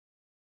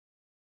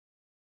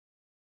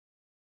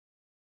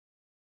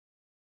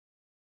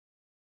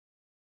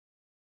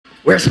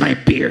Where's my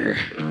beer?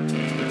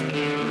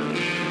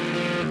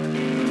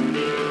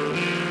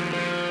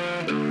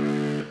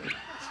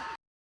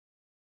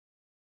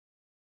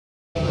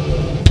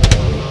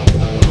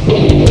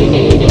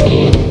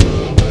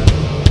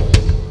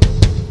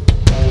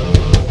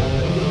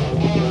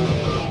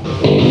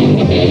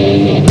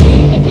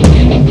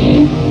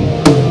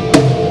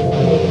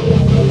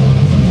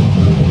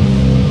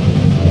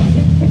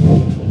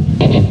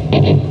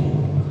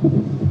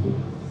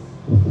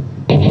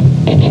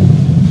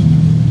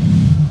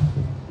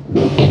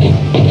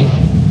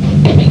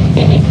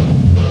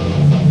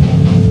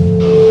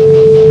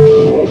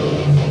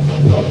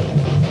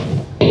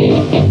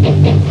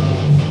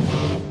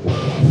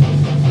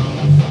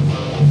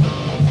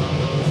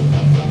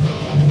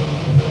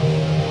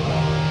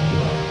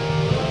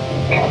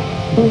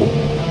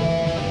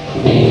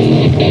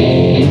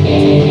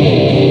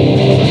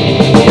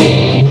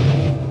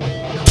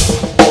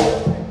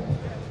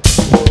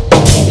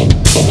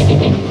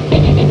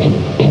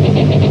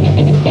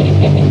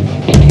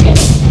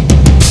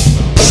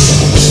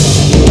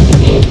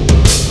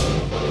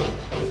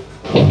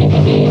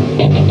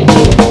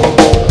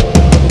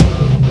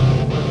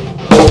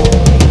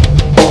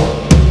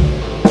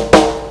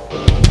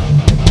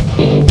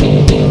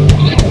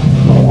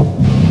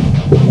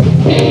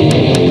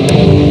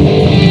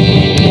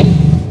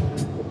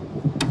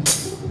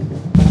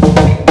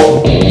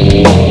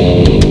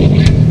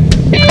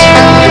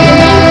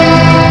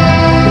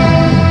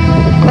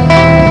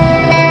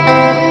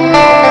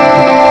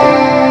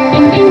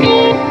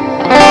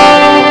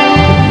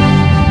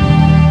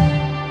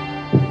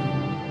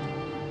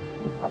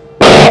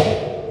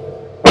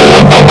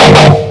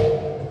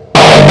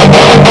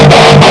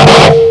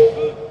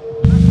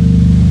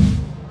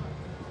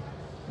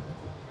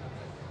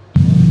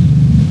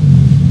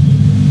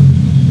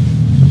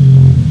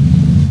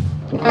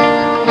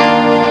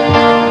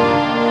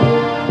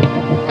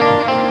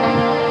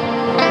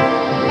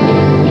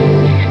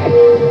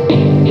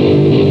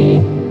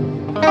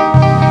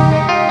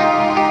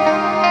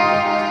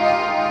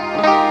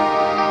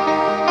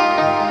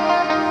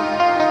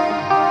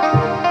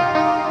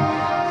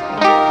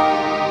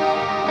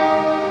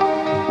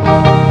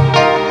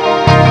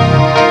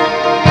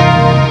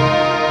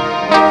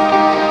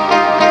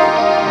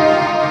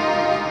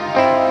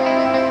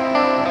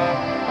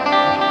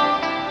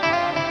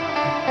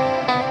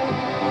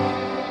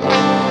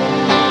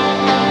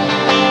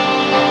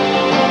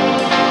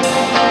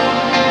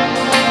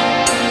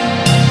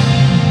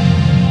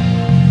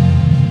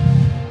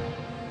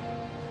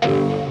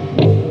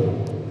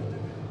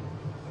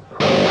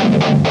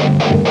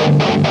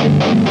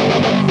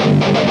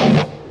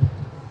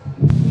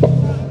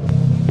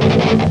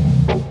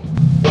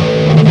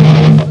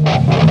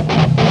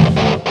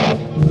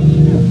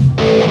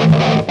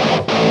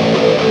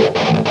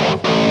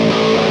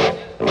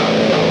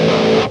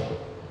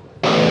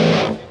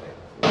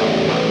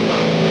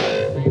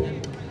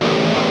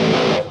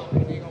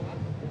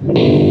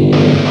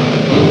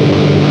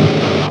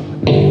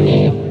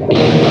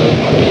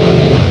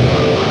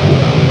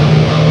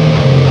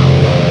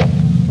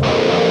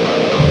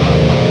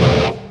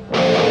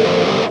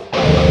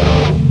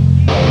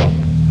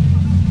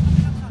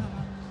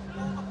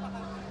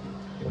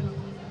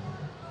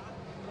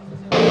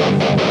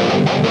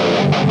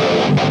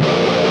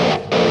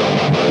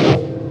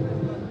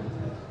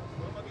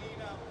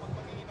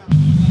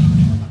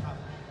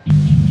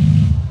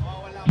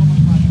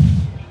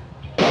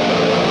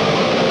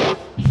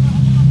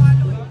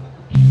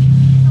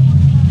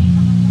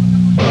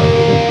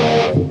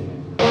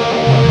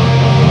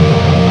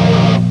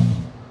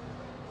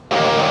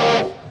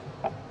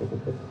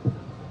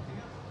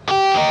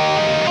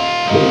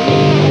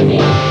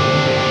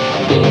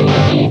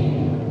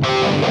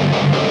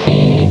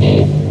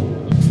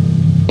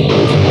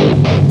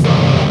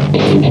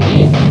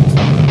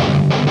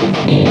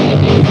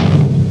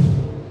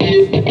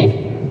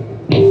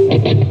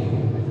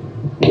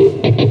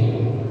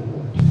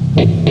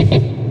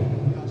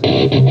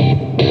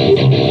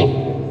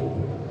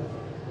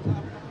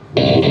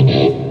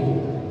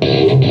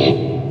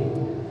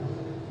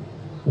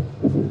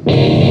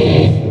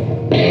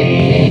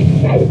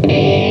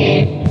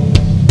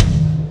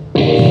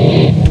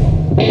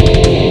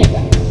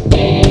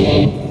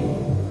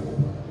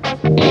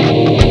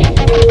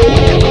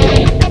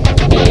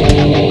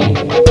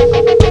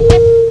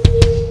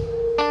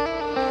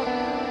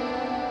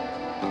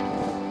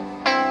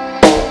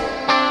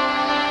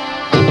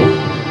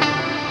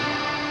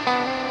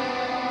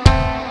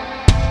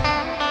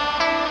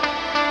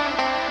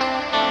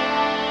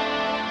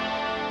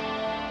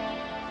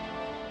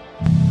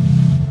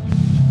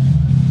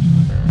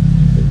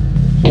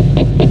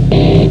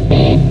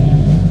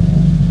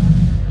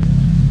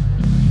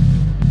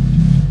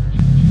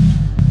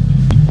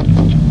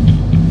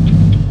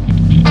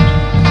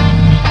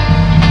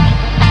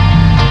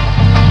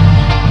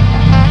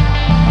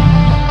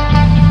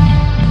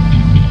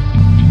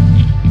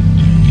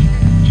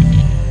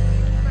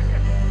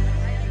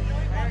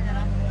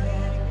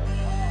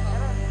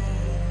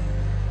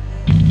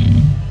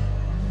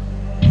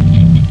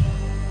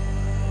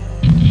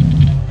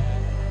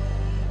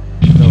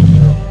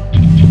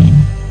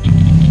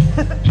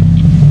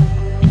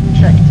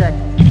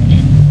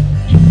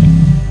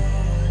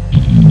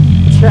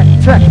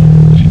 Check.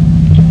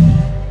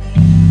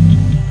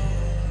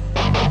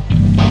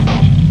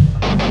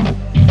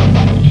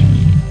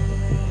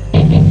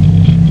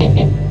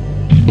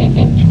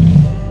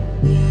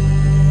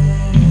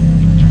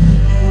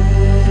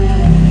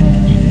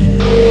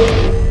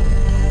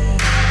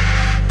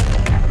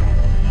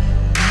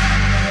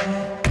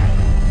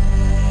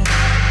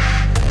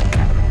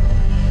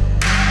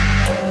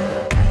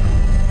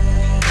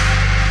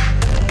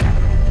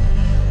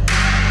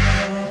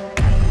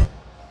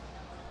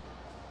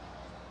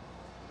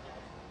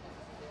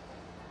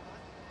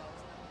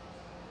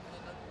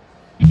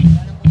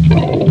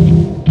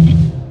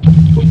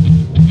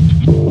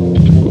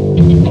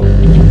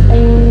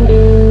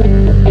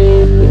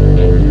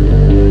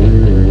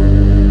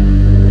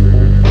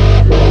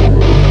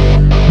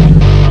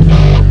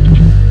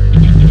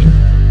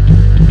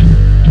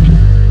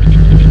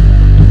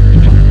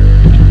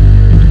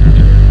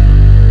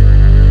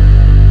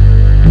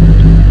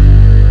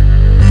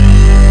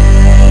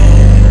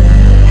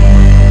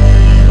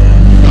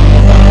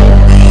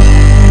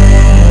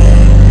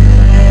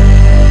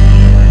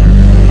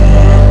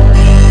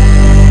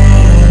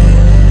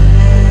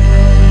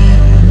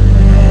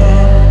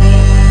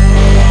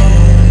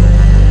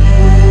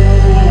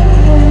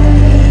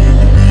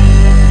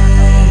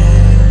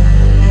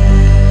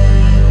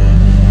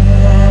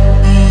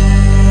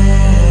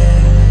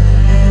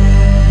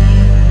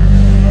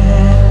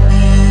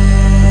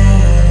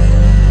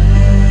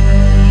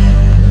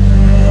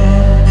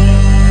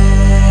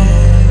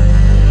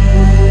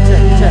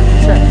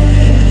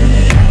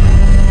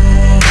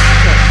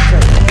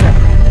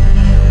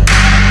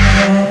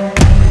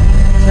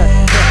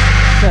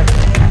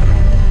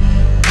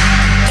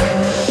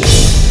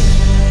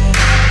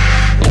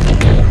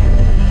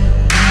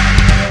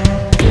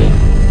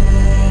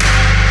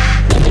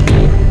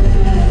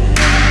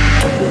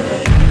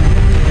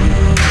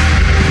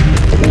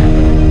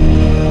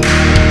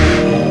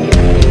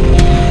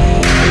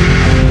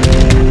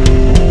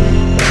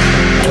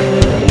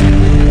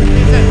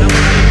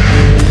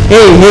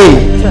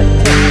 Hey.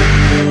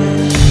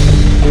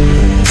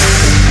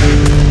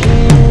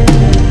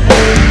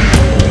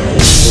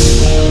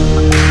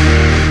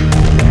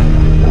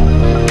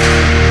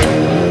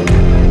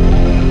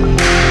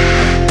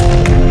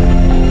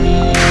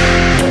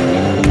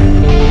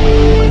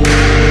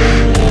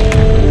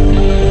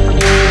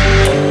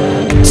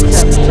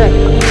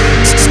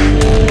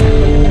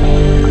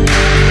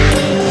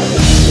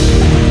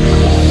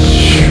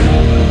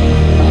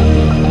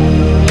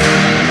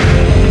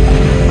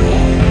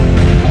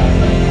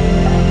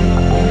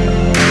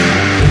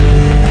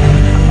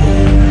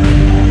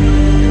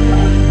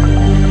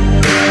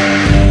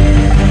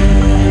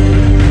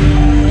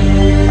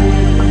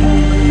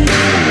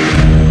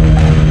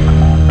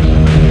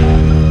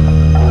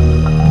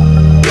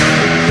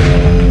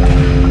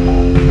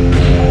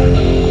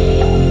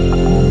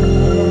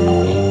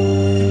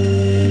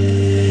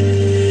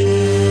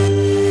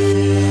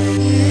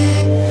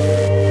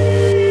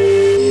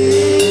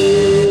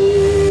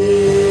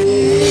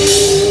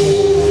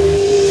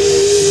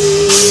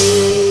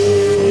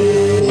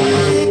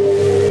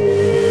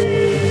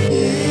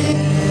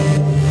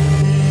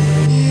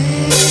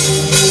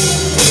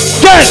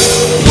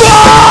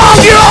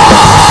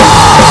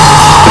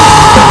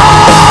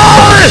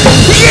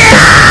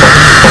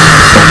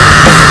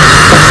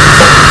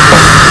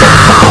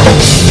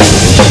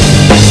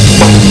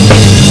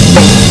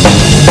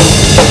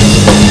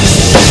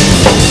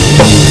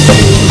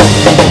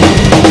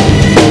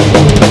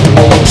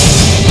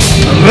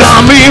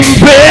 Maraming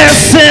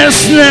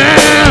beses na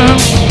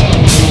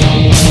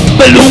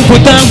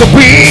malungkot ang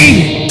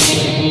gabi,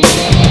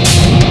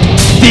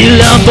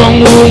 tila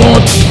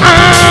bangungot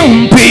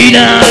ang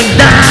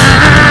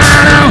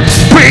pinagdaan ng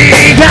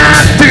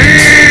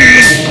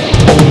bigatin.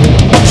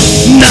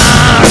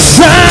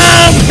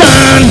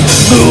 Nasaktan,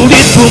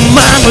 ngunit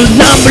bumangon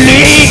na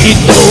muli,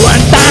 ito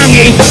ang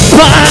tanging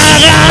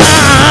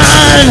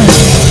paraan.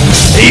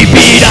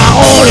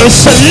 Ibinaon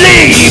sa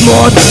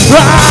limot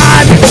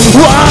at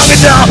huwag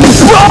na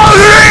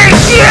pag-iyan.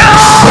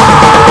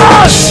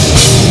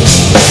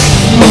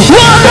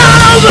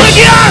 Walang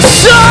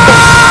mag-asa,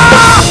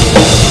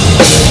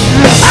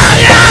 ang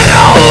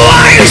araw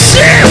ay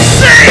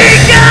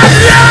sisikat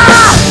na,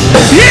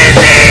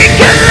 hindi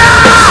ka na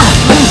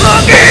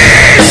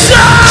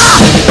mag-isa.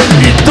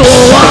 Ito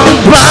ang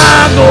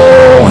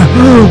bagong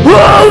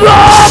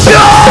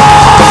umabyo.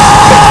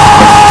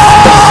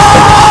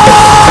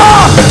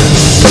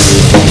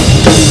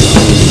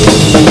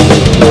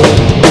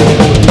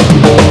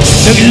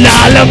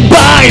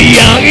 Naglalabay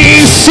ang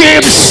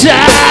isip sa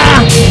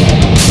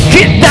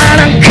kita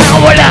ng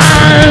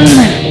kawalan,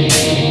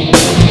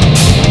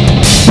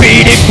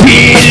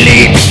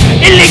 pinipilit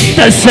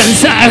iligtas ang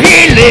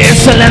sarili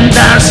sa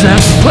landas na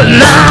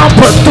walang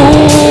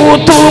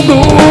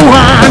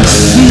patutunguhan.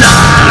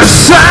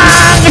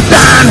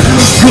 Nasaktan,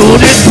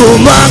 ngunit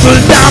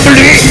bumangon na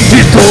muli,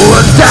 ito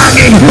ang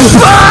tanging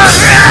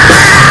paraan.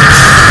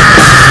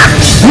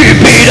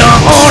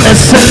 Ibinaon na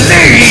sa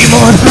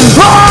limot,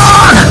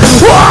 on,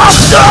 walk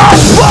the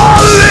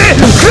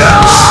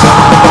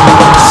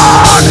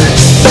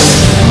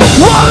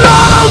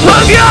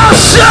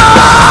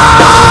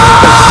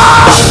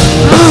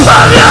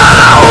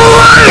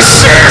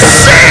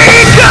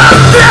sisi ka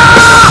na,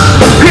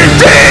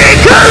 hindi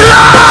ka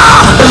na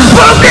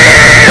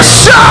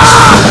mag-isa.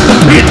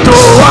 Ito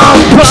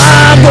ang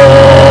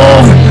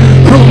bagong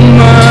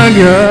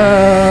umaga.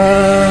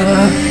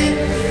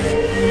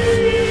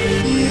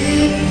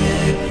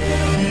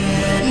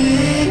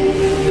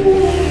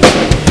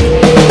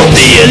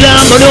 Di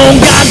alam anong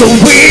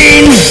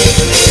gagawin,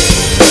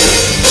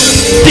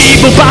 di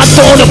mo ba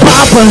ito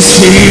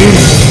napapansin?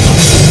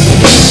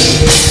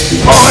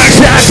 Oras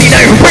natin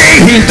ay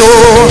humihinto,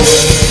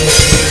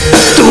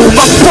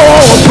 tumakbo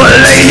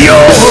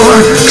palayo.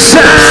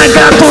 Saan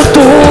ka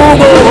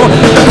tutungo?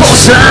 Kung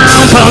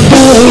saan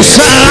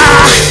pagdusa?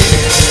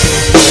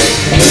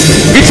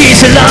 Ngiti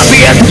sa labi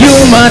at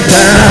iyong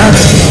mata,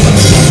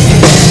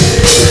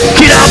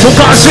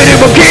 kinabukasan ay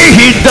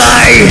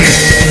maghihintay.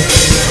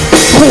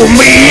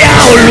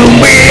 Umiyaw,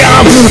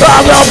 lumiyaw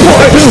ang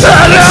apoy ng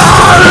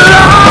alam.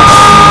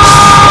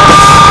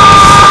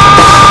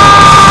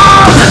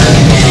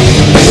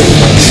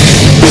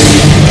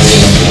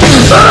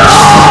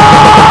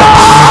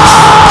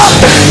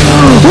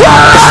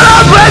 Wala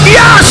na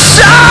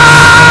pag-asa,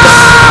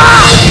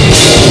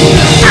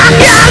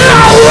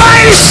 akala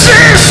ay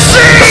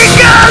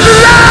sisigan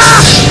na,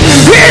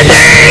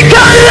 hindi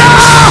ka na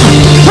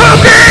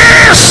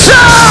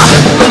mag-isa.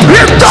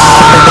 Ito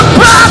ang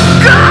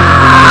bagong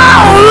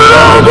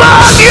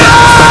umaga.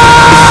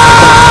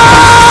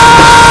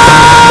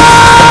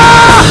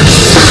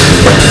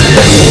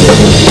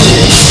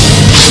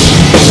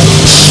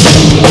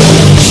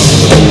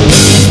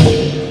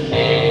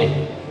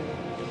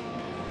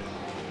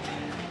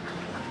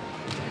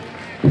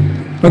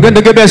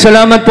 Magandang gabi.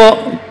 Salamat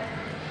po,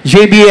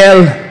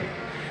 JBL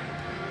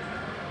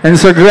and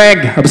Sir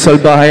Greg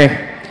Absalbahe.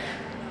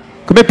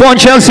 Kami po ang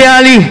Chelsea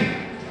Alley.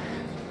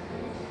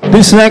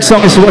 This next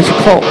song is what you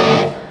call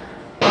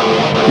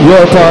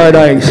Your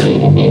Paradise.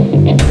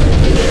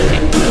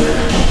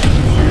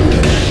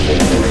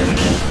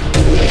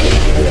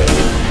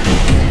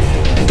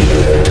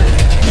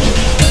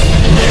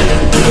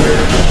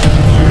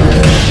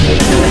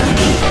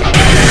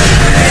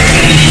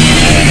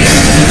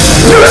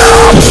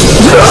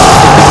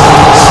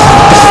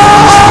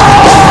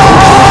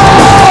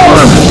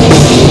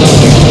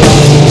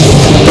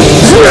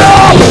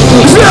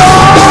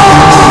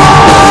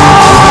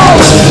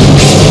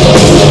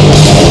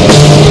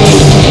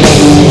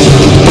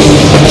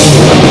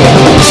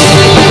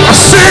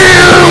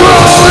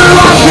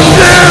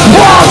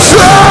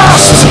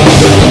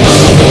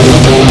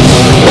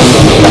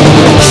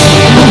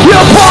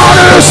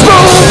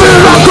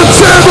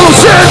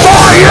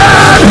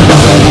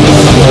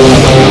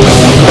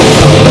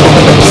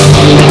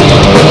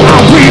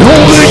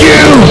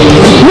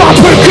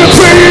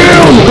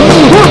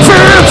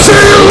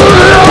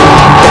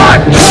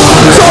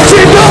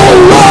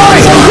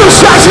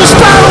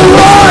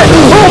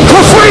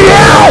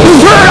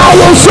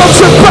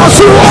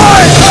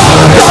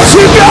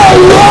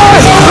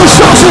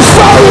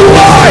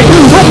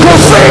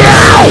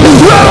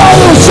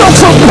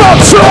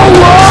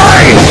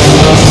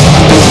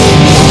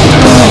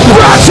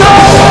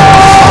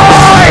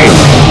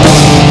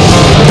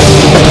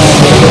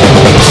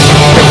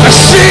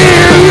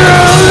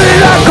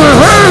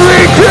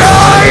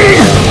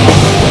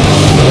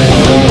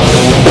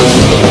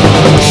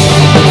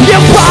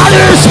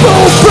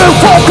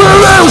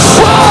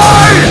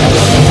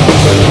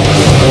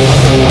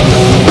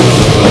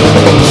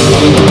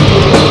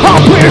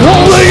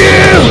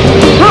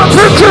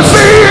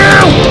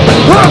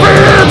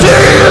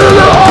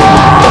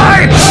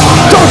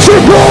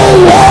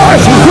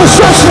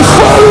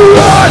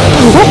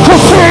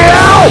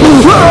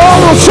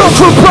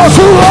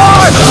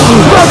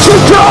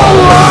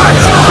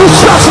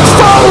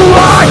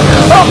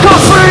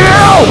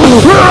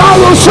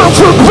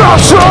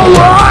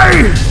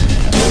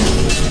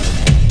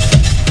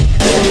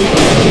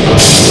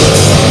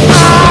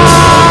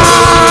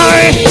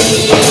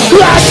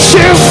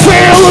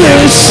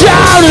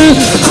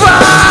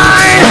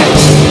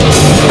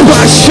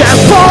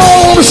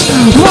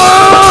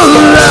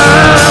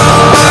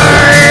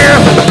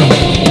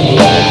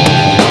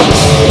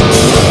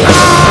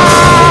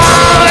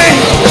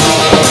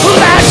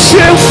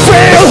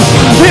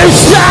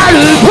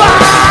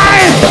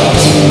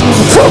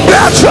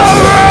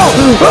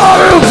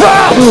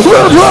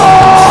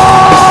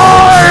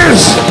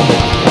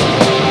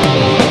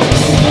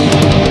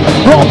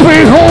 I'll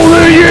be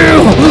holding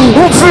you,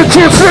 I'll think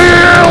you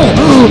feel,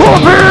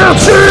 I'll be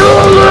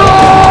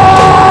alive.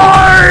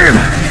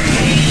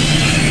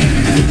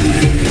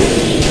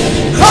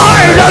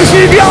 I'm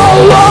losing your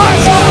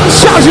life,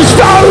 such is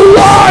far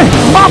away.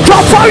 I'll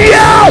come for you,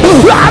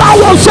 and I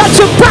won't set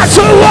you back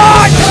to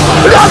life.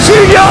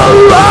 Losing your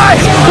life,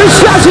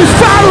 such is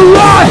far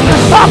away.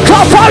 I'll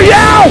come for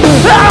you,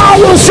 and I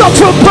will set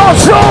you back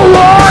to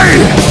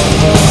life.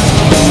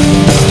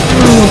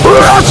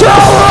 That's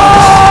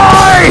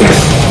alright.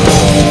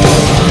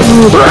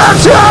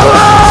 That's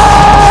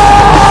alright.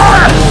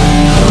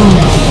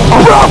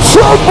 That's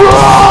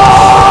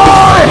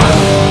alright.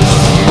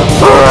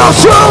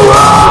 That's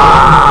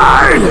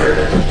alright.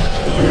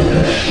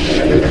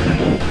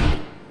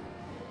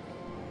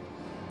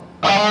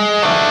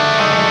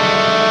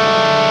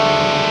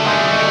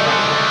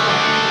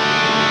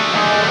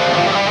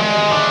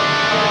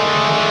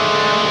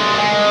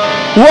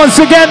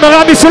 Once again,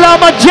 maraming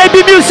salamat,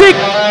 JB Music.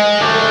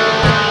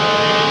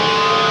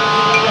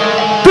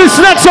 This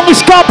next song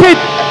is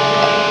copied.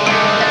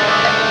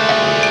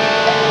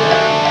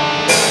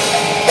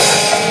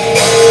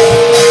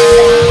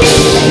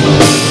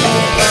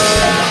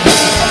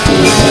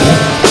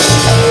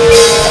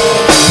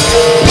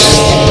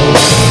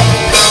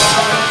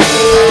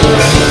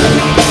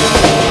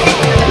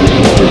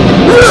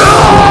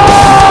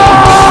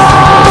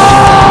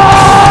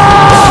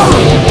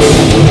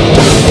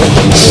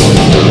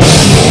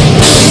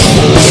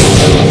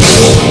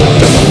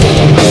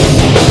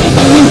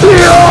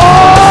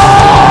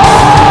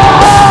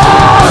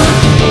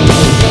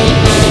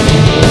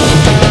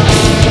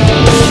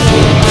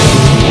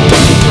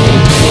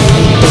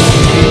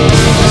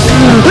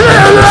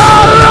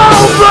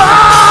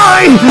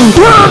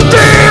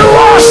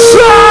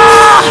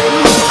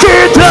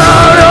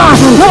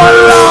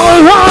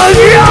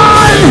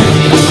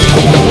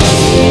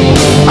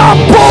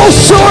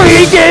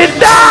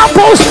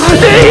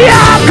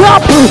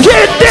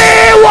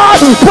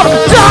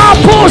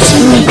 Pagtapos,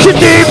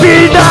 hindi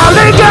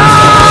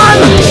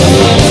binalikan.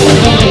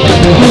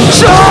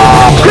 Sa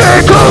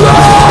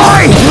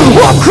kikuloy,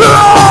 huwag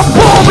kang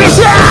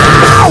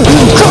bumitaw.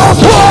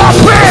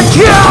 Kapapit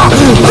ka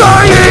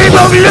na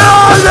ibang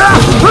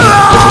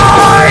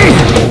lalay.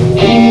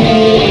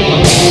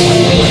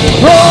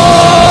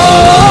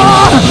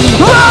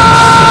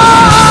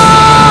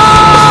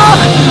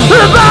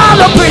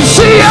 Malapit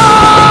siya.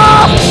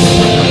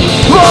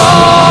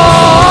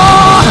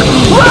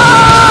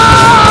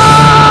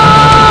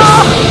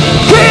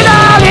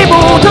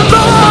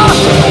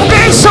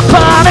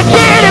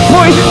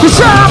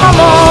 Kasama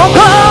mo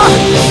ko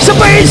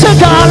sabay sa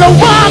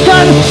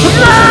kalawakan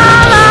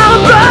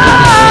lalabay.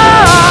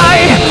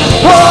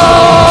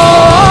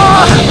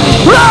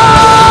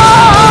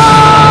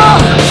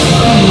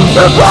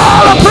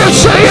 Malapit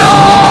sa'yo.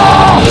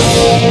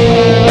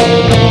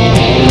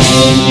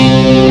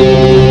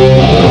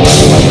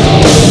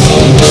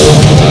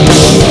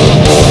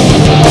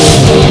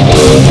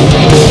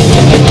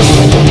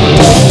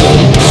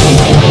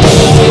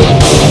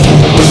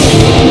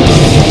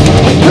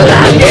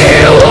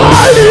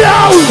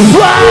 Nagiwalaw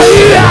ba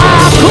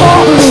ako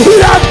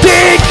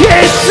natin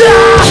kita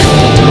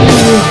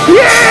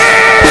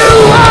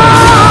iwan?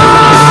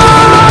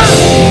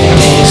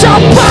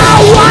 Sa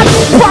bawat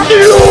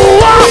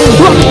pagluwa ang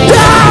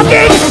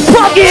tanging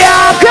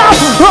pagyakap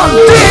ang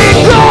di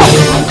ko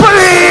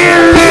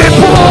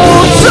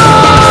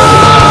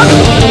paliliputan.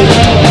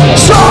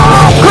 Sa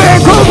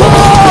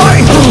kikuloy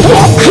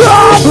huwag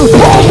kang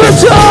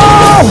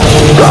bumitaw.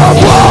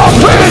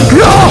 Kapapit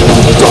ka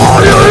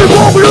tayo'y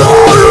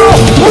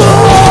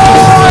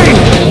maglalakbay.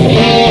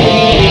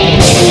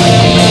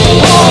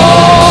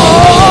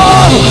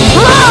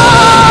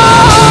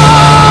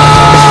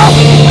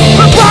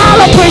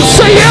 Malapit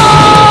sa'yo.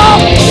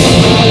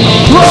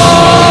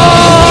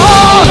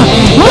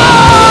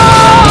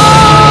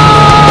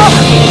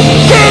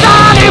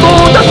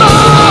 Kinalimutan mo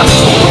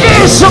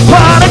isa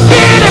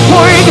panaginip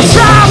mo'y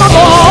kasama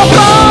mo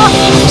ko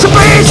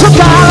sabay sa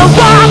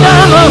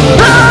kalawakan ng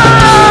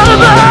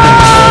lalabay.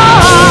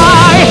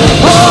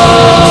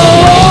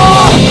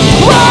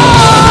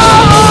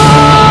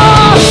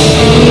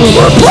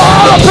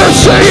 Malapit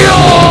sa'yo.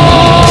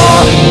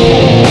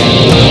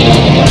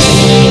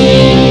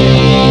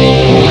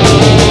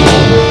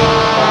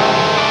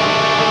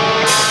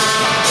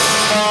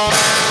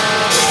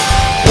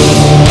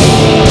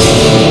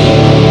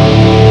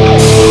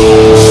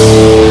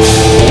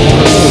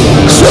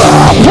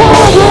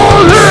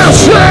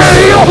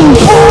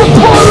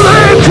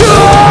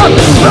 Pupalikan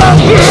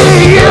ang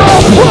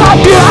iyong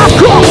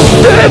pagkakong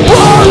di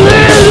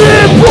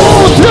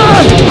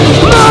paliliputan.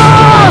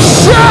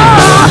 Nasa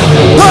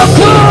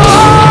ako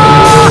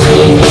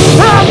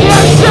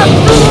hanggang sa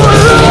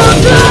dulo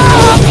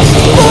ng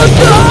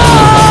mundo.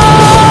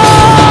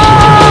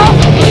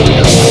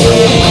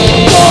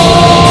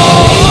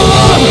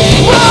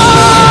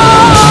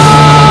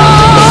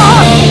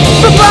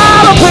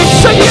 Malapit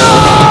sa'yo.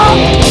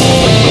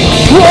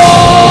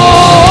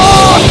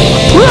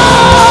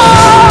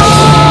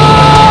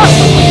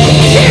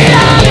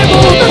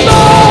 Kinalimutan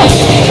mo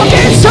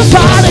mag-isang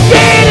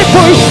panaginip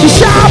mo'y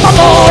isama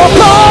mo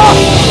ko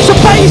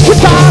sabay sa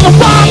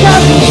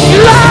kalawakan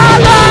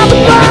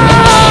lalabay.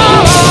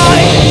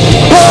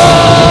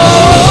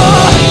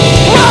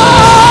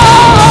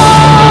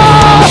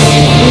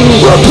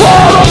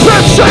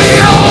 Malapit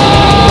sa'yo.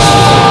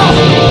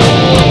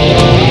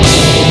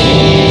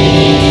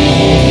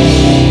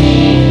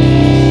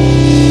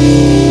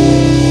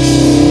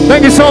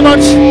 Thank you so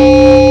much.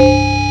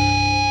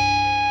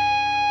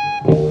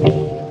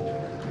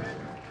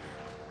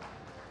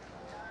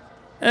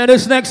 And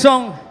this next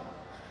song,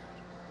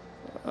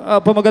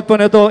 pamagat po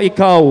nito,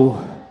 Ikaw.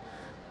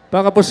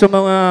 Para po sa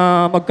mga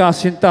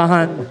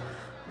magkasintahan.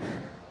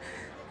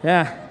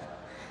 Yeah,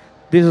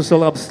 this is a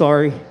love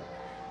story.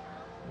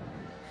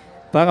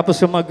 Para po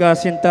sa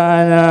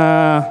magkasintahan na...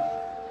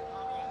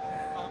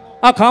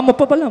 kamo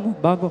pa pala mo.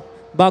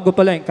 Bago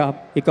pala yung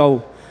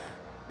Ikaw.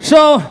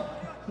 So,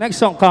 Next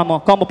song,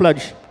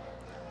 Camouflage.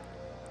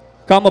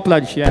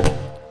 Camouflage, yan.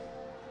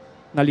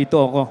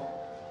 Nalito ako.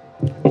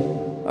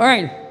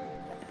 Alright.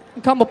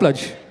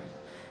 Camouflage.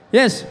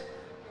 Yes.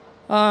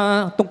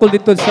 Tungkol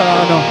dito sa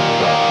ano.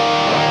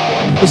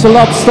 It's a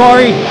love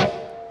story.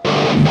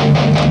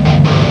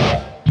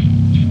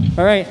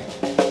 Alright.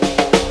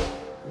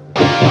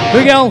 Here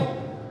we go.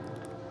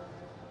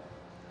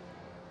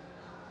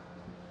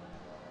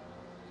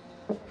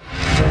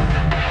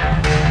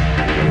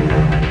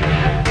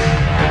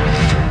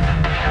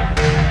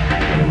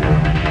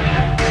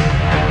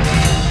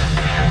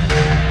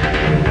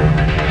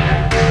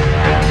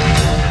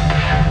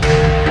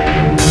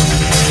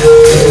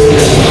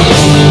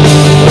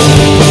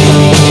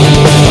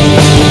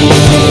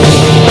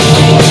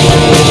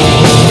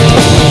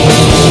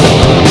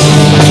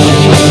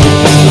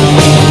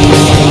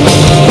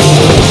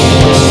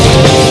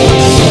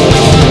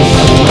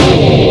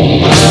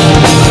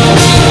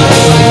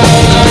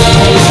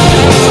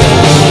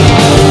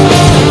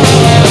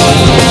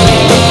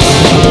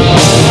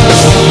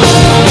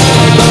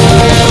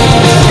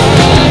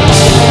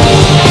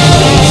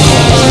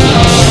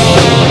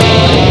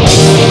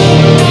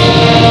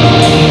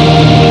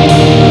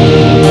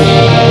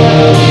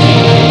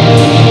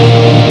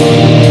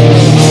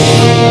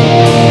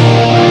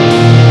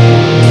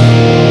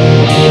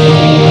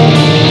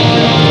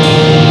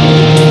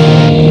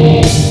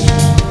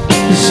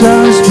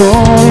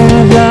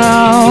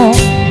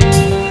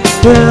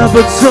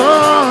 But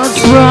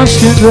thoughts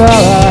rushing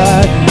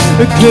by,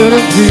 I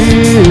couldn't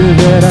feel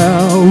it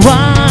out.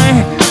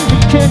 Why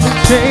can't you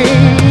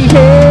take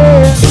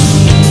it?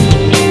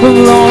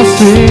 I'm lost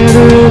in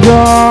the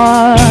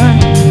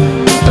dark.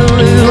 A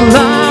little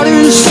light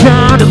is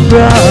shining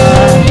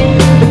bright.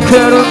 I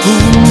couldn't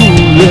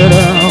move it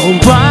out.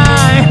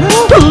 Why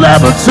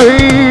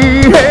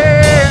levitate?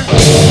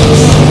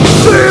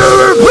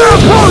 Fear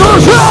back on the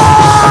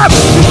top.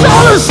 It's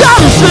all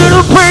inside, it's in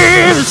the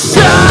pain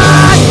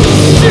inside.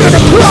 See the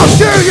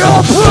cross in your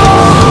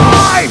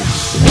pride.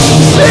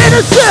 See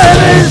the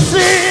sadness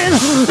in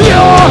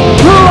your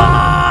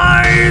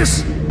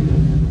eyes.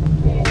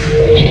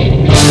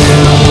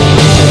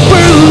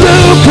 When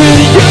look in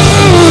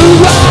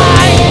your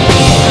eyes,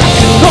 I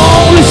can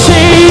only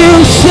see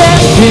you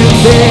standing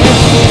there.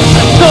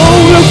 I know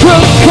you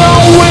could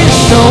come with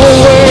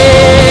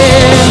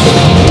nowhere.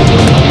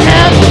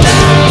 And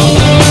now,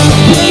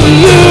 when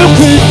look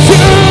into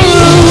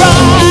your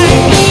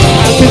eyes,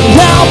 I can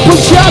help but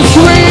just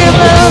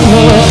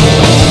remember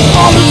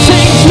all the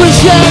things we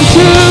shared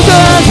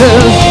together.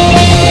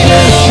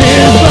 This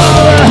is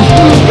our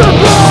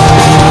goodbye.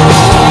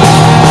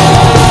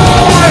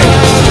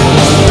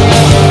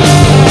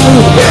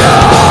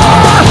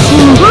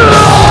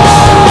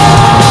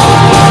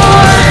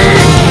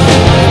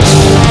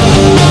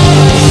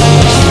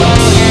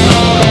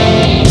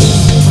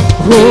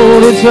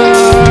 Hold it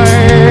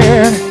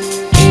tight,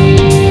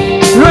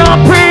 I'll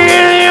be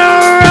in your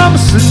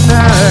arms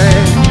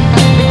tonight.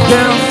 I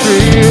can't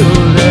feel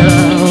it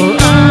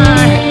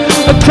out,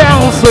 I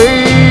can't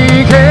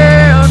fake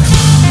it.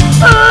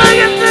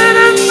 Looking in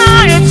the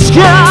night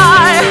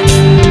sky,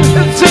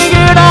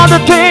 thinking of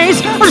the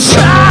things I'm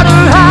trying to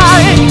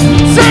hide.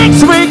 Things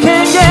we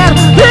can get,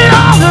 the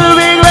only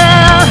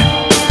regret,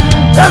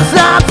 that's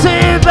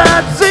nothing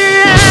but the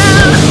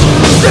end.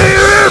 The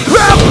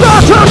regret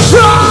to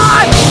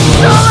try,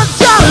 so much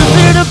time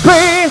in the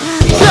pain,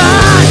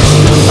 time,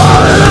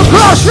 all in the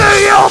cross in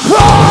your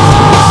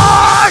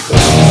heart.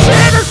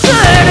 See the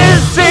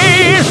sadness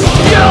in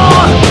your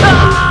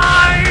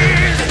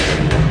eyes.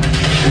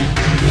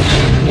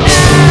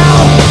 Now,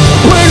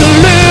 when I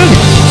look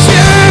to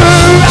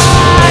your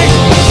eyes,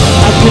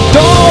 I can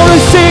only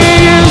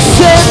see you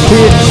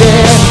sitting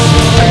there.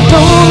 I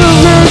know the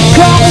look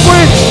come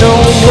with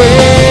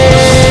nowhere.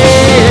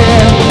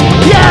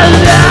 Yeah,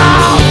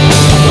 now,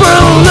 when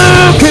I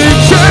look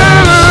into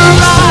your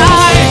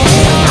eyes,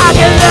 I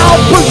can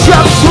help but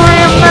just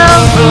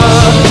remember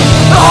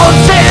all the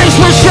things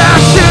we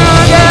shared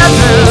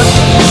together.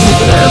 This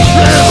is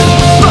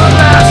my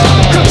last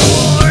goodbye.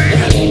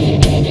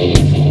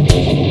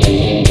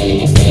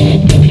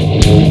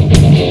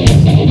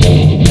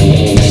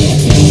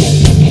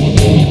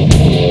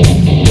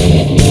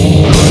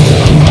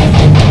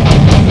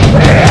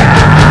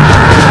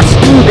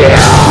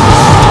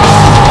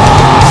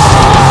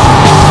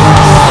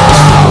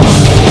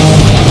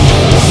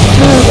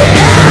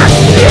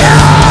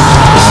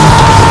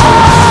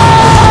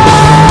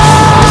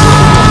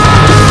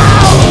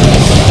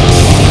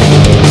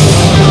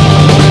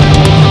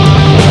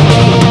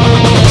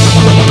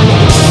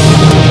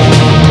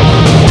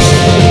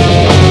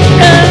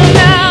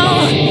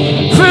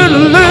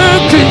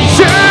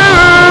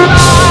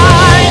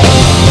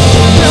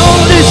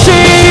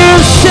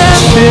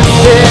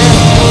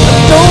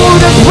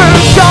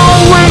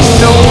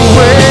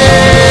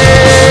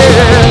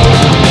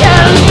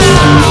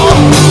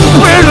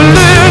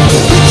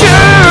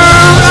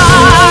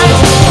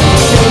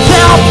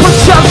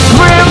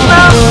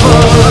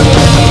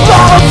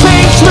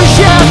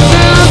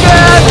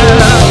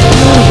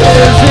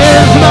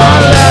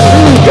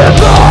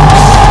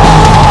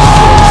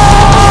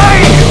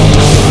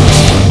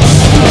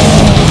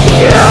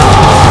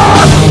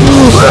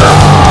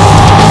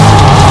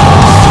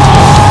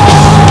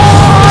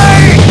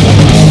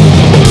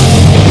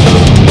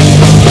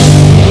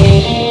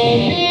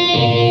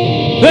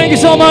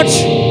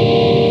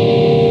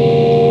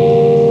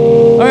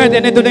 Alright,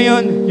 and ito na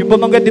yun. Yung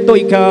pamagat nito,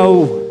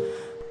 ikaw.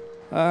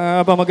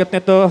 Pamagat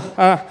nito.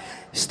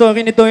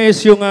 Story nito is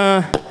yung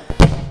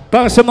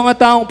para sa mga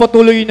taong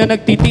patuloy na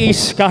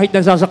nagtitiis kahit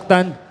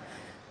nasasaktan.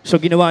 So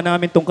ginawa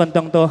namin tong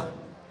kantang to.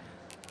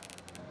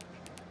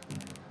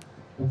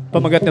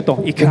 Pamagat nito,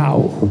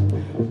 ikaw.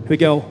 Here we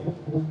go.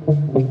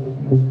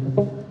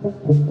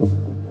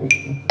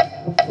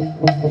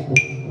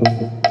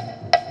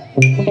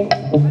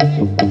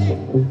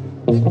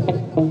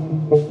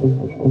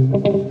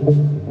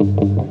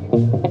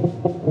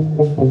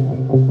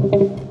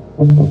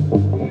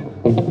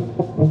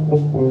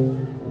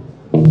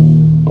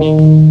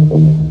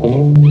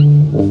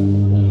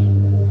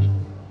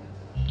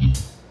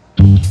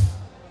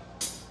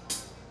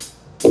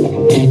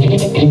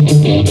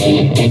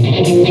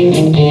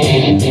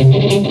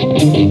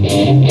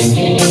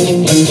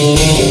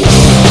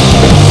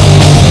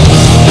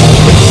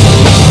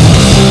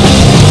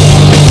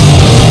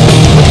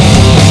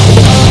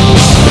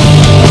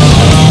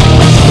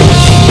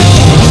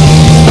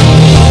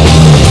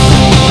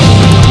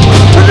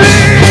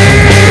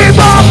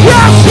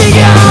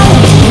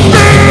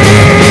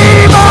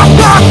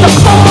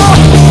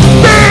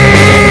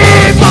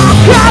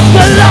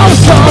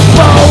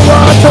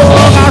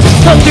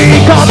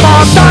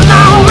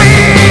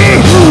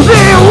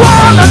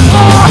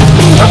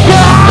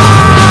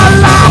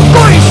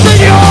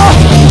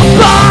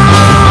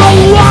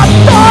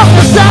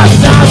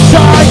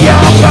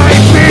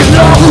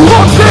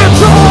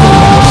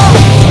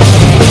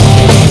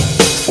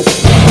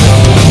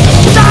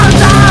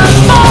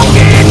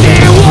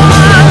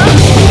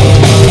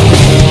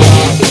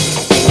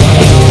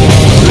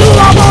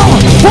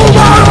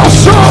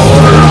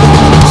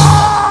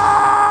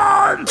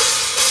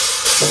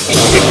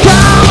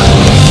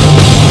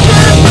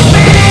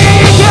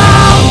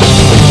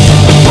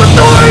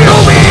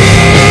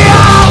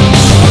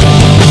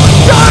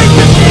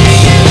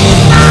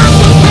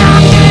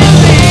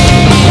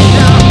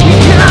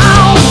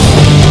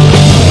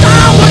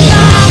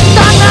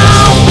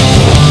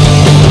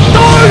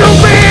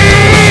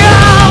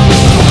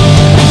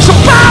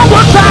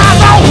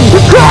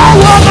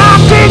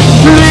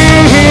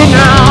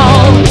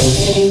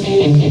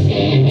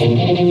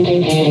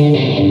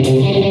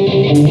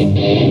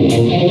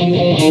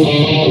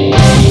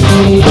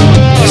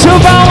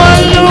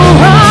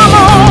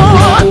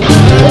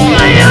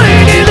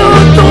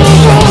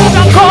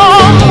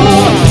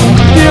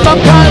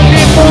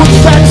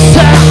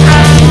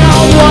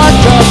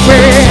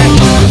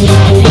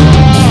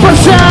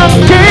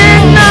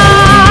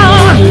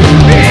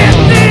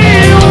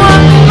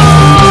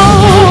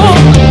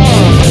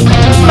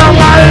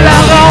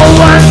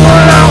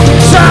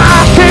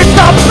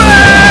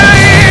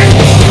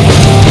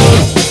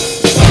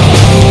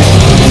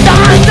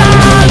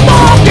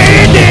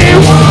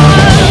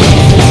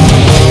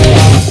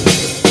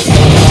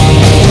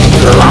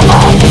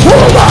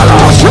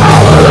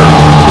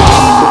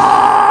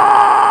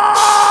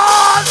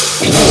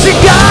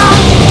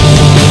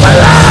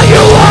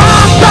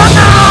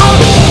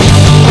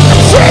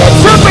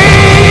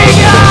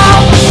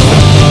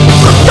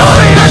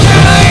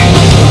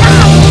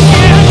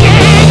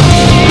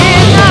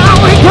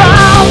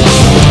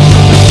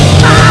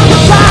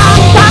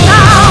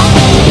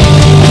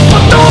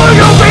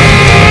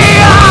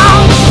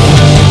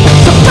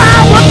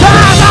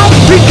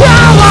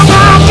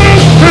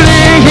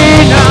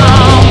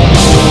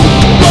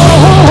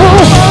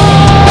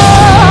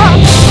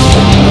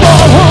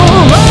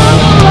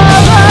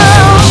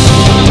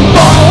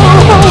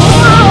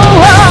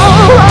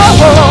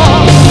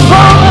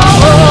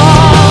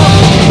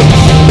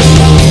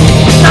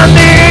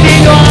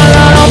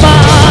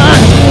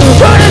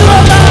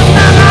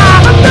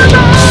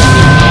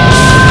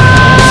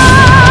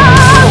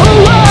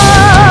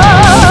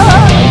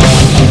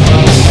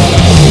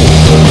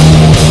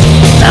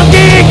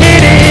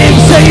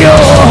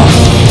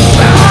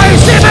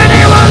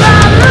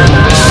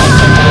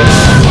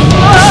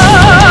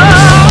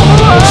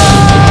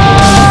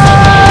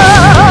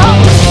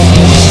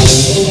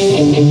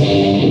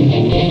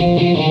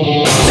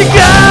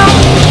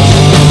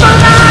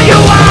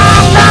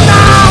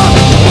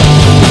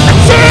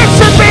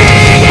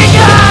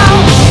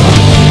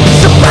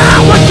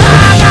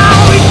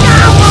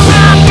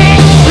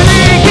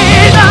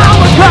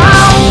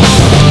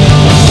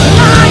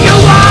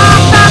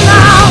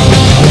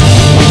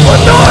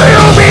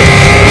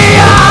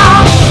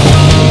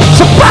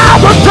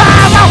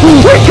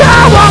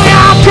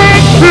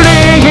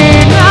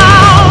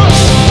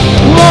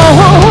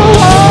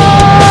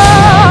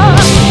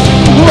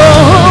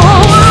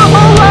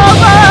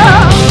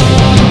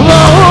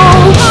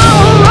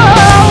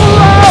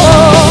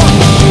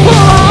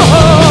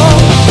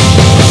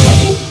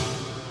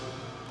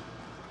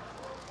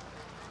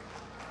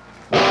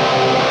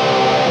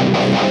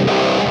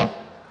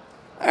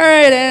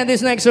 Alright, and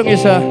this next song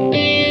is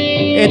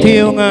ito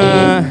yung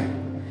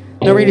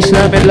na-release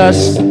namin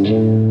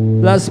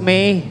last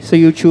May sa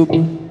YouTube.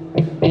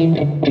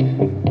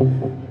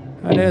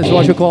 And it's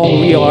what you call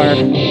We Are.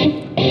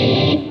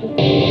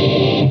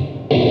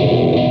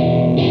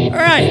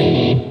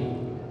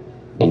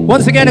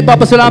 Once again,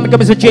 nagpapasalamat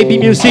kami sa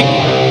JP Music.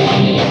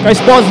 Kay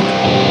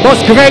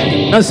Boss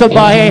Greg ng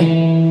Salbahe.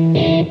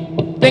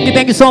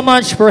 Thank you so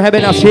much for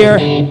having us here.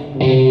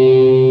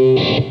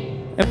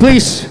 And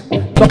please,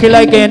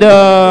 paki-like and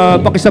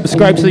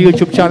paki-subscribe sa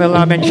YouTube channel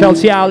namin,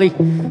 Chelsea Alley.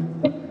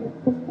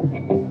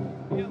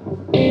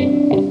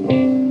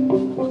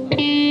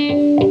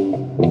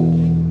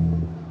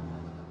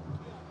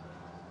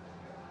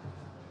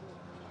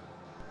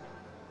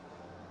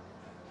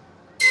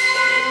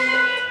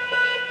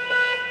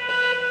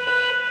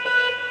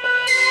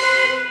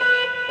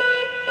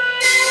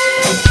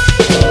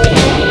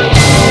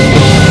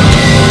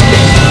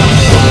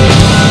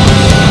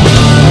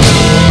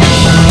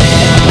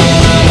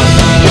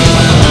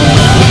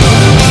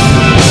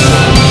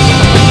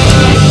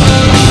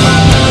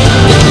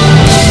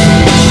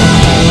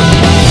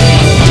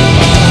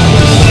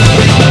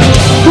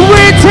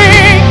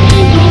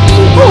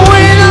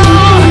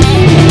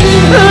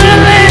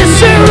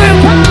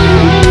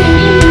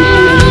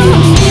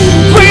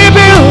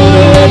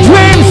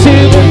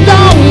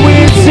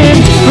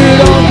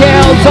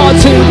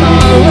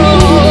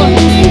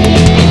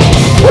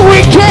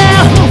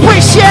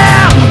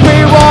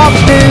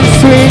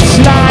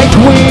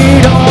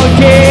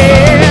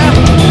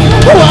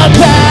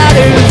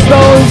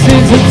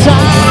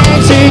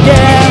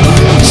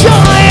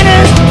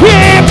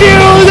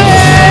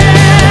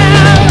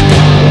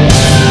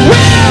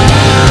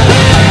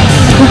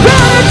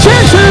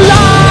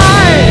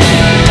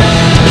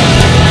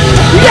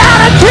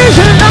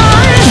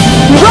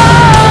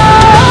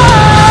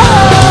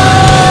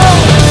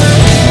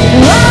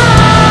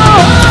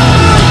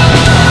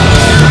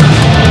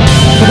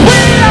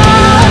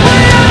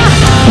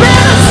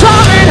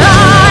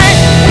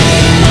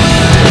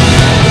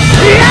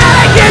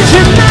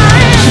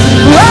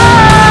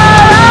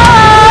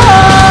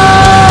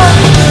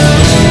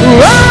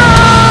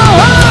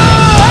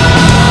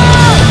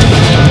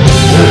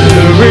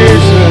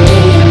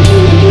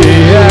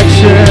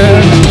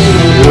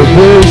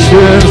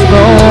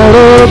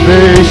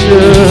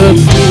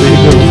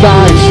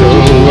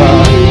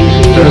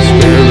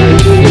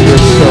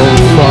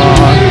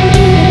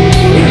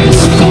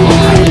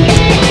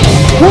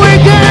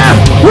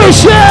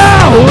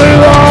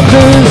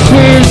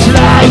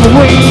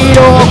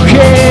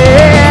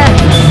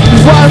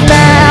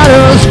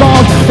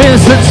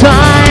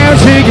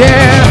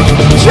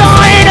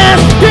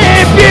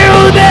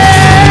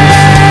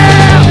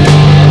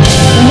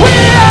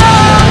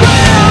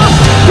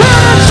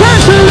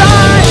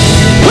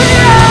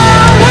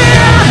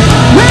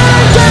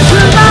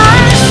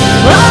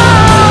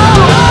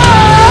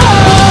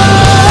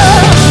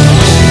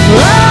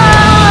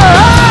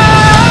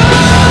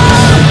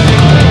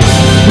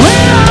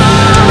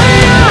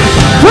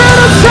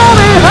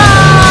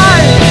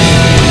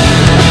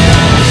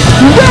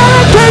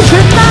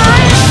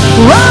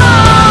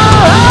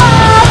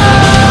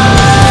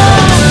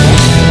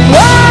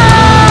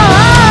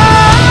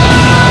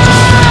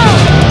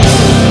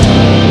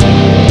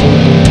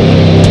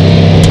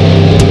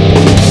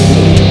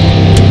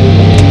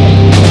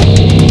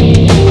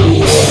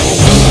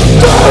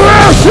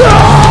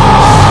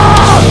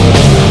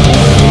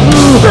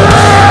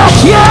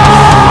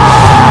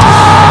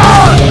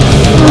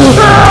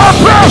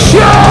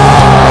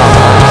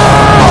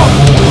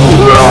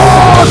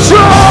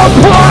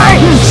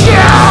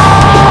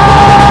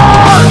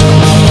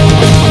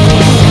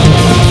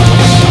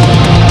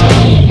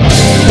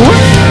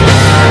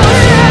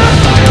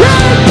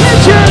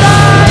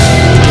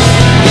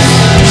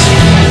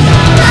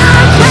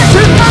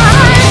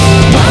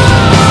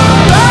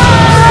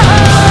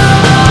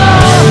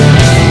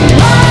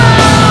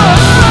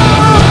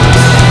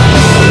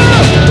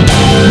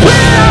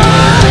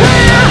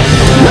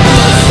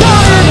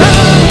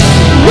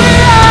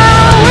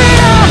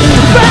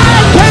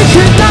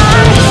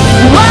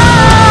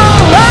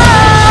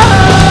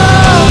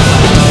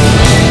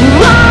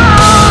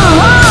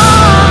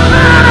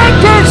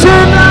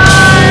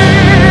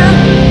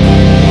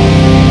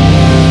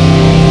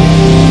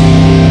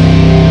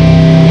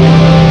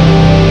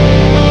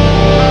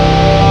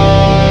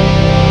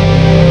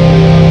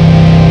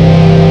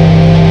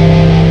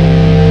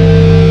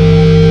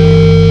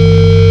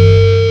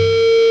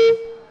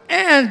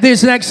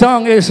 This next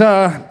song is,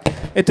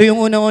 ito yung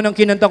unang-unang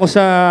kinanta ko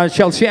sa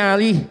Chelsea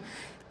Alley.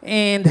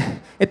 And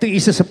ito yung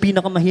isa sa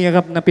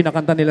pinakamahirap na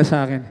pinakanta nila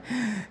sa akin.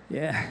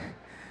 Yeah.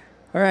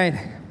 Alright.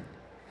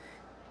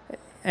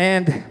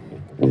 And,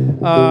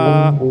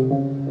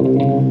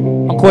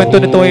 ang kwento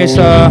nito is,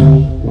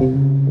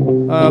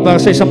 para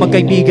sa isang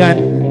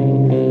magkaibigan.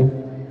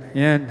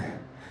 Yan.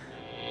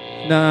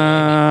 Na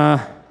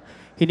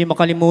hindi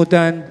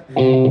makalimutan,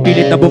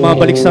 pilit na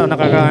bumabalik sa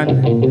nakaraan.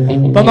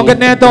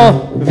 Pamanggat na ito,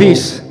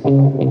 Viz.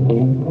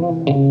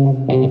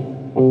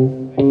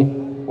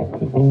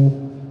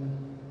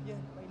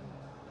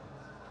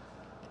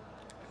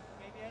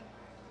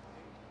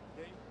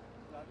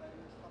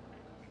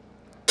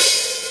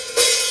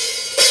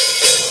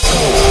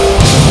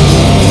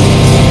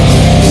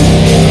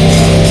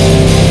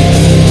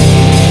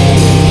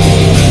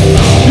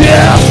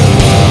 Yeah!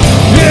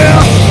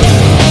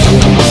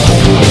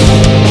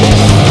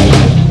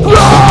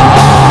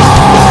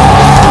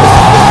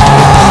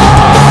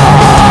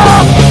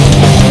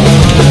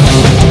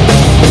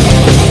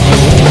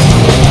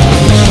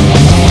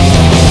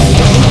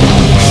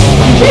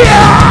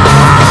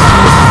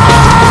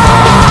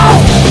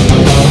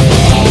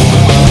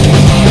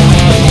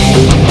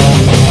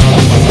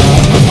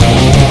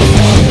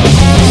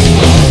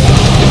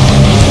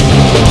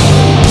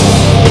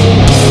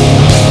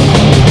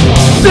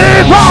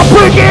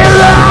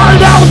 Pigilan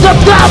ang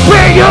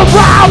damdamin yung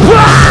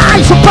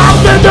babay sa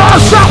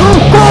pagdadasa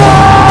ko.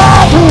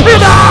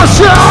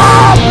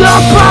 Inasap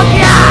na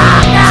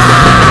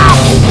pangyayap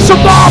sa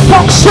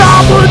mapaksa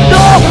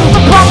mundo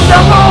ng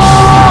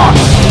Panginoon.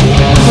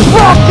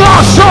 Huwag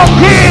ka sa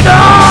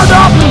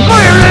hinanap,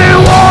 may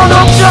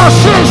liwanag na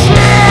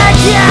sisigyan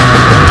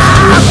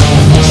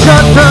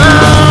sa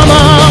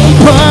tamang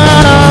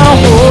panahon.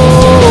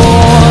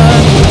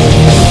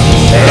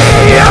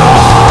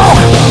 Iyong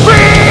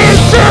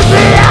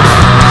pintindihan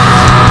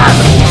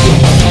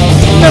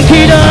ng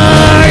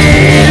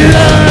kinailangan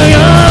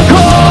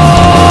ko.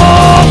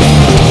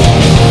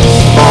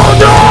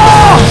 Mundo,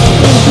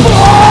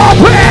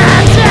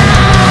 open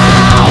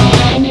down.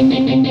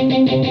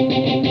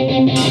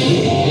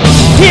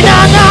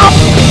 Hinanap,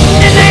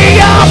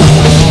 niliyap,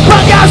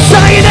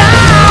 pag-asay na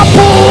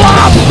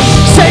buwap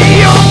sa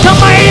iyong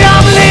kamay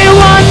ang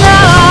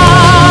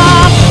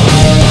liwanag.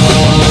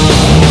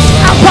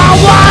 Ang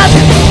bawat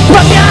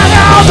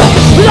pangarap,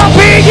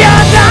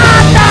 labigyan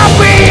at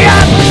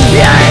nabiyan,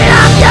 yan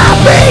ang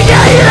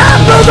kabigay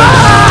ng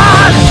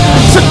baban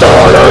sa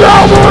tulo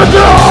ng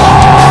mundo.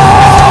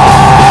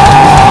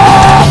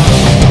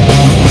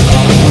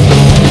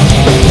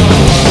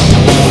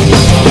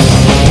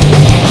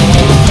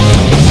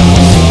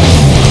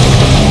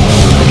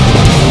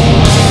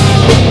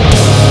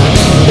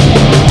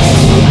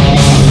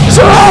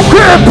 So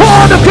keep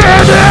on the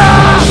kid,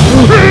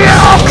 you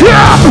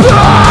keep the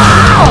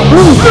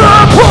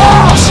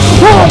boss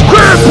who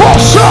keep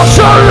us such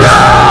a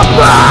love.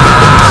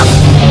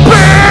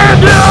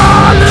 Been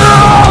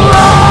alone,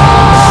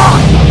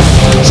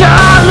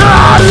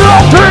 jalan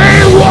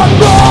lebih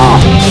waktu,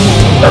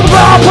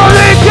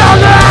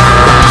 berbalikan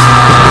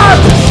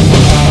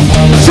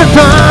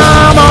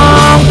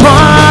setamang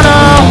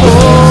panahon.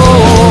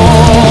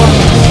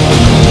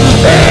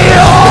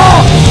 Iyo,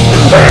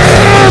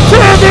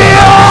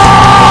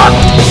 intindihan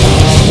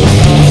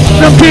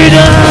ng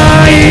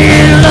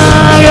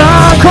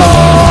kinailangan ko.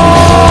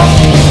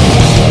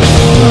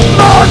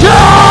 Mundo,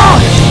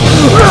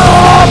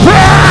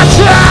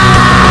 lupita,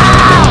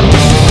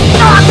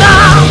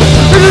 tanang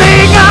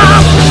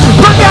lingap,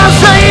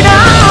 pag-asay na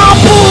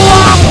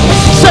buwak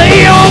sa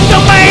iyong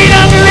kamay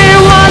ng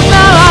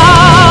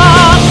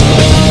liwanag.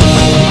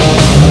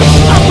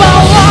 Ang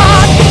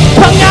bawat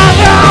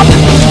pangarap,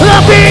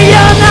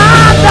 labiyan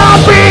at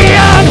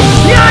nabiyan,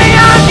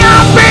 yayan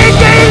ang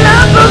bigay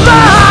ng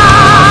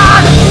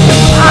baban.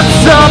 At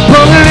sa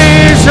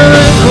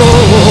paglisan ko,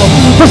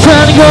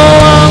 pasan ko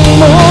ang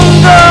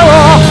mundo,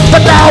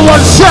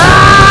 patawad sa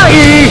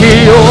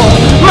iyo,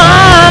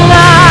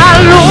 mga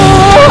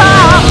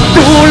luha,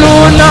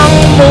 dulo ng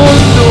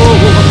mundo,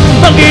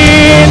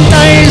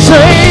 maghihintay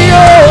sa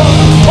iyo,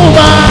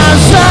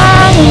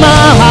 umasang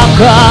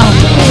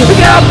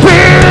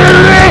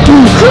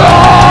makakapiling ko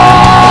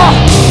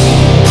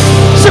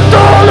sa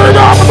dulo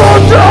ng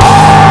mundo.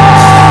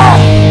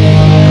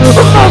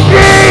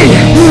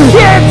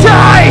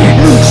 Maghihintay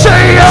sa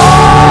iyo.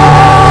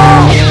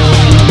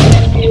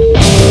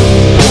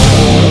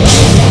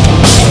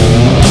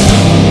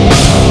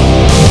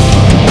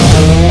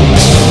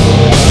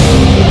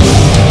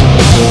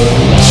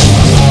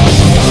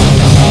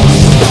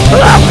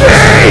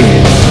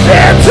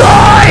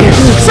 Maghihintay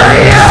sa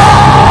iyo.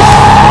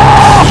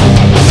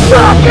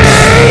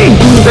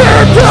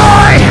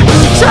 Maghihintay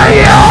sa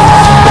iyo.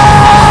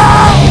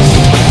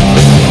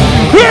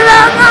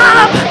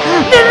 Hinanap,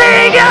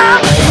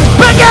 niligap,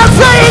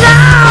 pag-asay na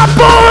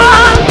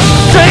buwan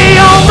sa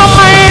iyong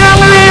kamay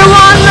ng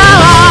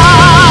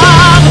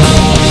liwanag.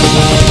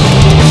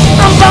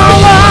 Ang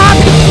bawat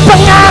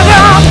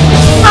pangarap,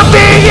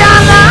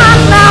 nabiyan at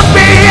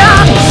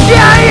nabiyan,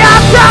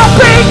 yaya't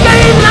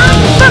bigay ng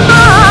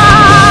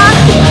taman.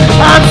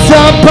 At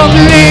sa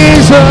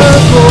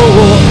paglisan ko,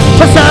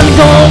 pasan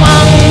ko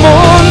ang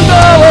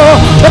mundo,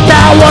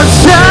 patawad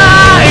sa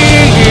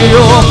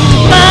iyo,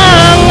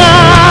 mga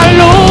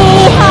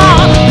luha,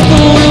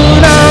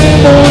 dulo ng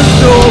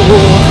mundo,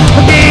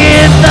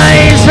 maghihintay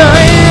sa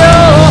iyo,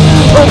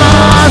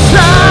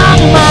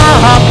 umasang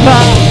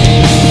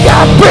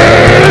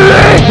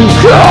makakapiling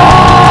ko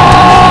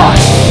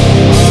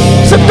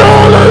sa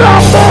dulo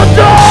ng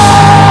mundo.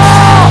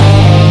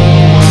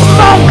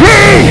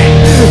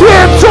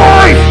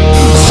 Maghihintay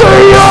sa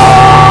iyo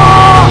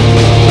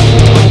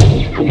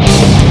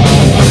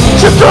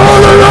sa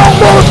dulo ng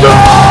mundo.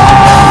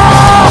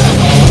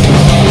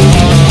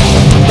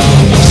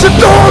 Sa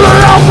dulo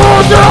ng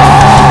mundo.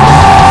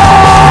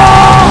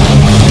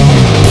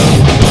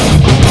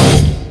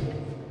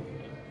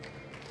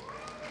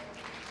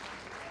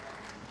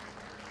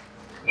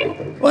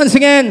 Once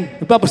again,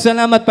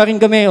 nagpapasalamat pa rin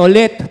kami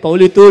ulit,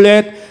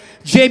 paulit-ulit.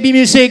 JB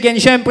Music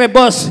and syempre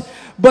Boss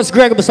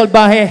Greg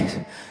Basalbahe,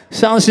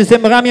 Sound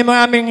System.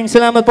 Maraming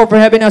salamat po for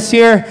having us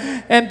here.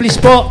 And please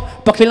po,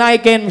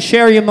 paki-like and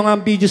share yung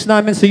mga videos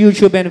namin sa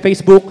YouTube and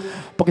Facebook.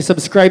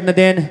 Paki-subscribe na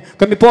din.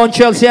 Kami po ang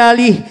Chelsea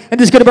Ali. And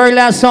this is gonna be our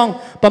last song.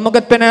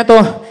 Pamagat pa na ito,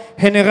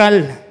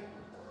 General.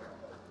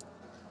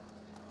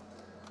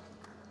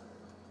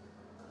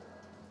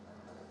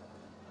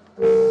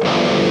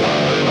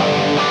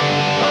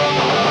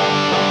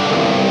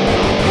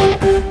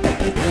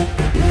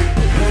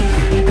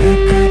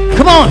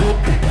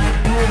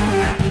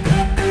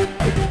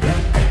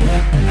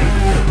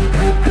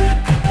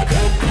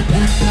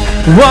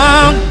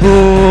 Huwag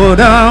mo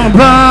nang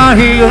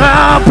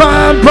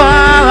mahirapan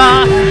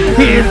para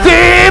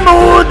hindi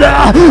mo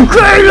na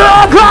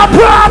kailangan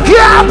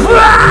pag-abang.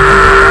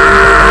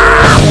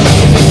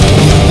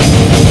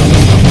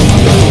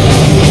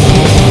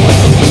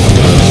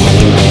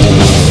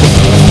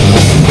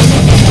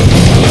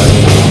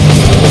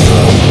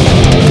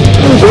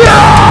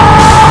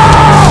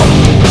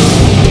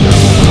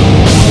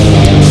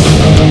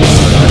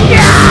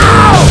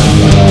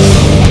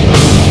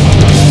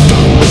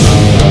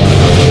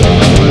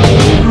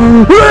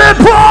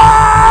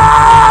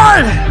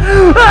 Report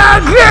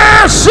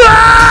against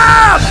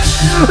us.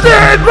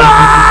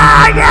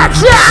 Divine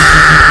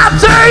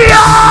attempt to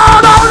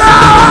your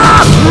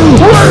love.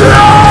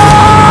 Wala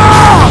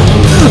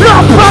na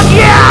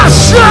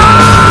pag-asa.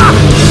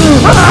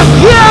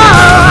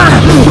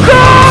 Again,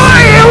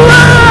 kaya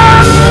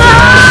wala.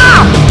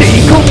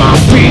 Di ko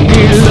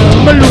mapigil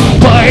ang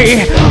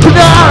malumpay.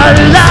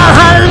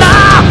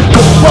 Nahala-hala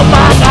kung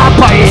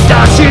mamangapay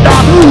na sila.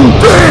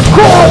 Di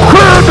ko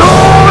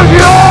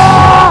kinaya.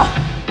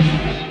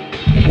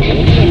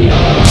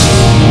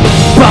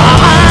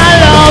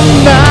 Paalam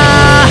na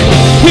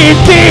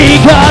hindi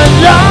ka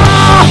na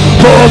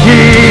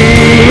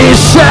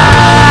mag-iisa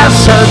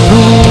sa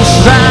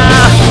dusa.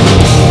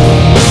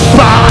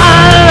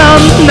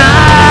 Paalam na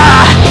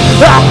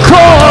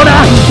ako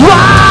na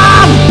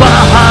wang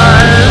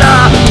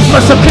bahala.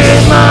 Masakit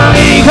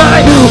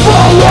maingay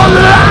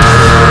mawala.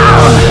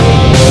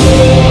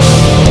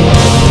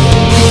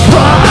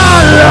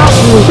 Paalam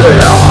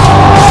na.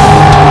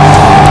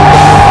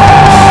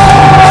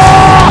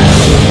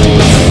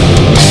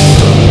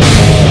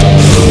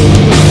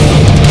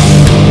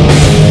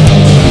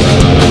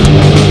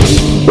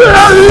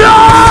 Wala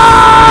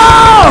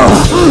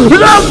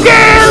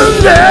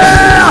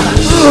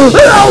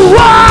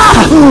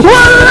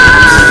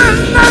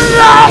na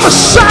lang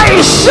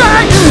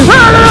say-say.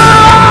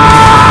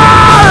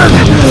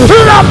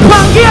 Na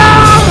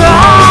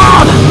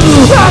pangyaran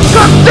ang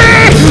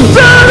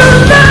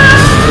katidalan.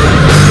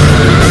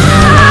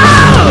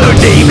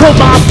 Di ko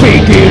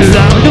mapigil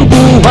ang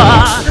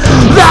lubuhan.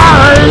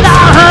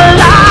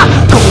 Lahala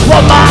kung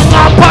ang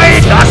mga pay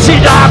na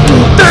sila.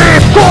 Di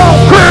ko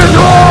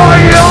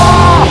kinaya.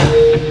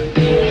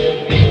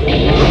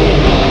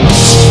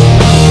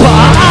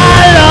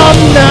 Paalam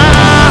na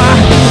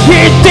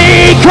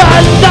hindi ka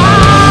na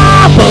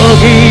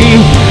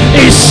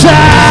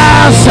mag-iisa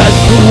sa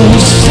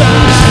dusa.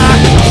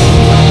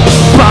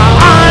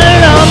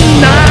 Paalam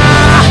na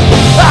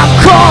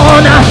ako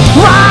na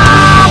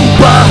wang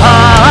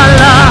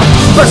bahala.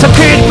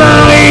 Masakit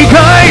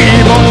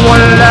maingay mong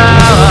wala.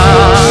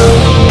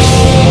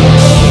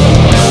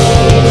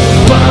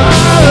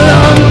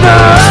 Paalam na.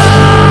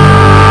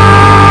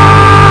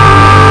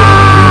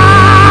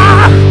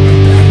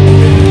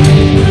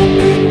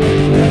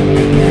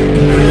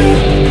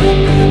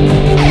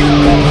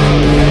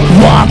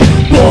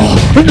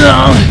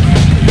 Nang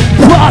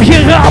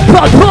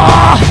pahirapan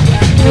pa.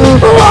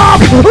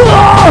 Wag mo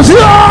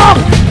siyang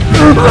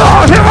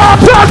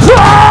pahirapan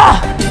pa.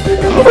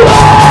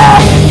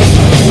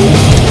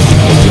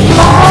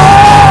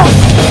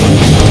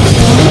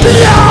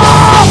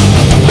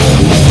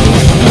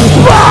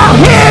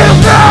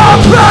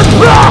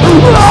 Pahirapan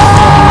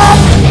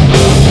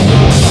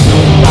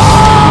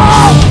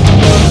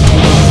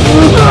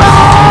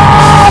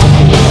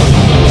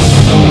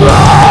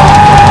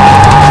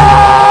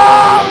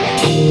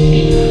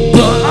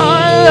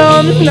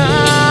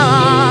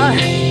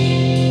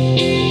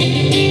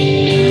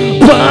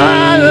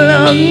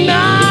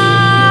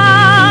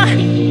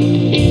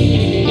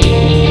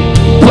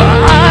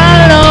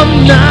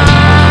Paalam na.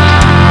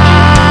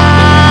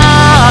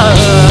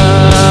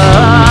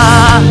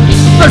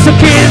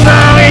 Masakit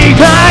na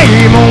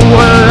ikay mong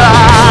wala.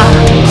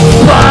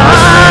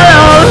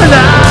 Paalam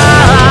na.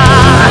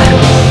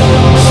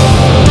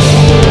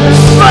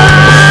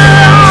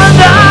 Paalam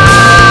na.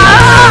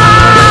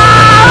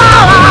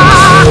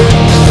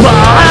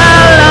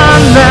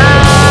 Paalam na.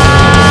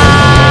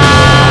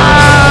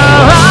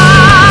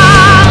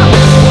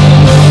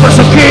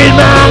 Masakit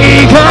na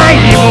ikay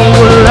mong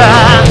wala.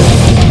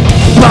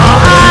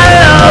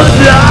 Paalam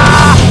na.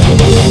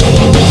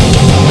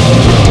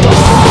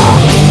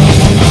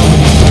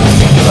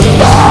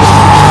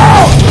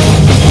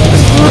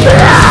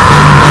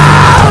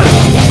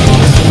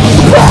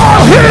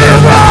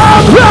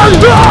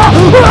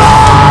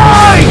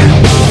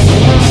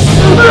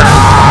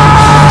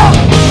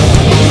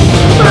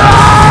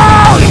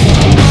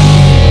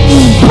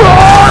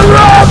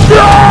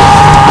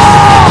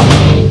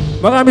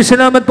 Maraming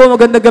salamat po.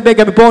 Magandang gabi.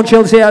 Kami po ang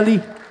Chelsea Ali.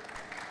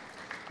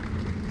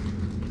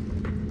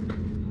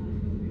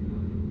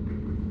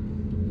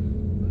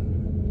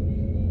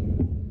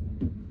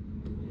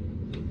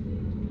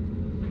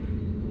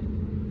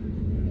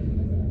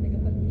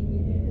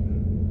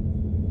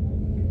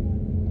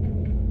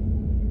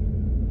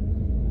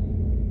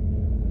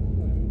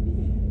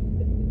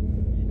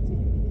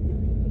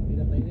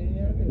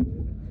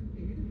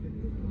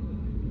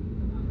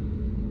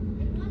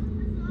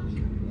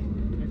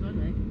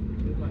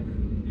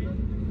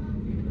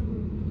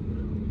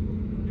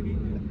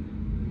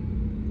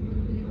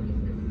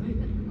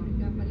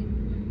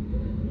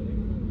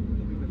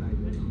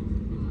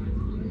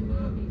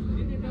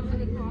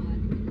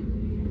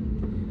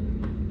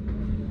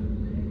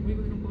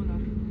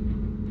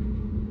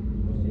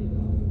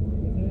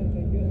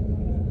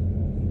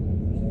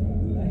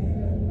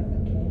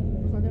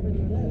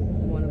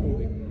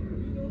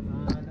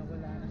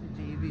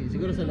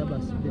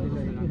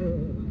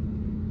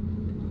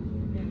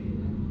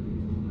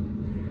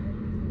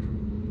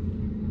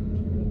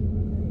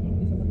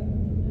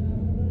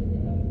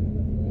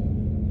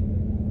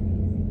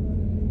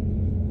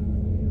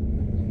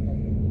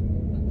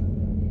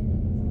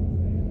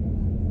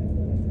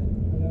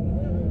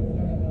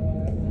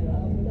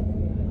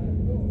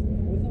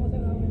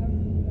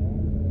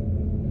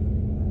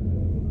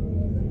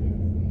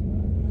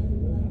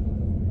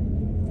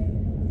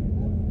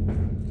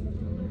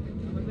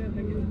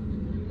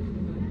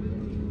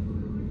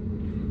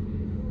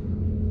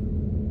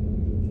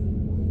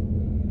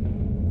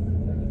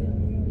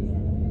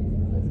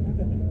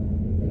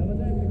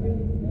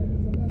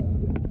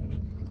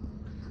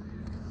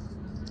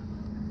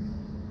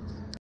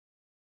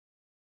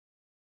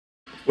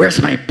 Where's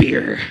my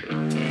beer?